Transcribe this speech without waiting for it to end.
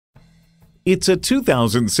It's a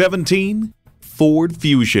 2017 Ford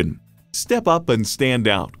Fusion. Step up and stand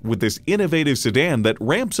out with this innovative sedan that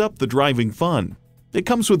ramps up the driving fun. It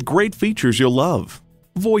comes with great features you'll love: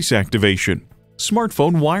 voice activation,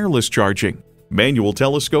 smartphone wireless charging, manual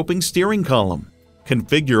telescoping steering column,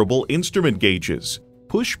 configurable instrument gauges,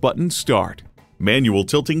 push-button start, manual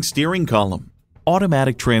tilting steering column,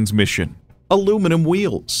 automatic transmission, aluminum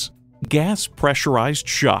wheels, gas pressurized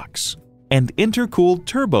shocks, and intercooled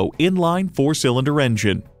turbo inline 4-cylinder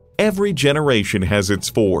engine. Every generation has its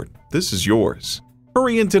Ford. This is yours.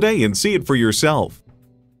 Hurry in today and see it for yourself.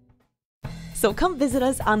 So come visit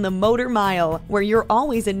us on the Motor Mile, where you're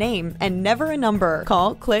always a name and never a number.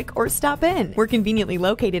 Call, click, or stop in. We're conveniently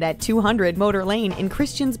located at 200 Motor Lane in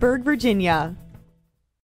Christiansburg, Virginia.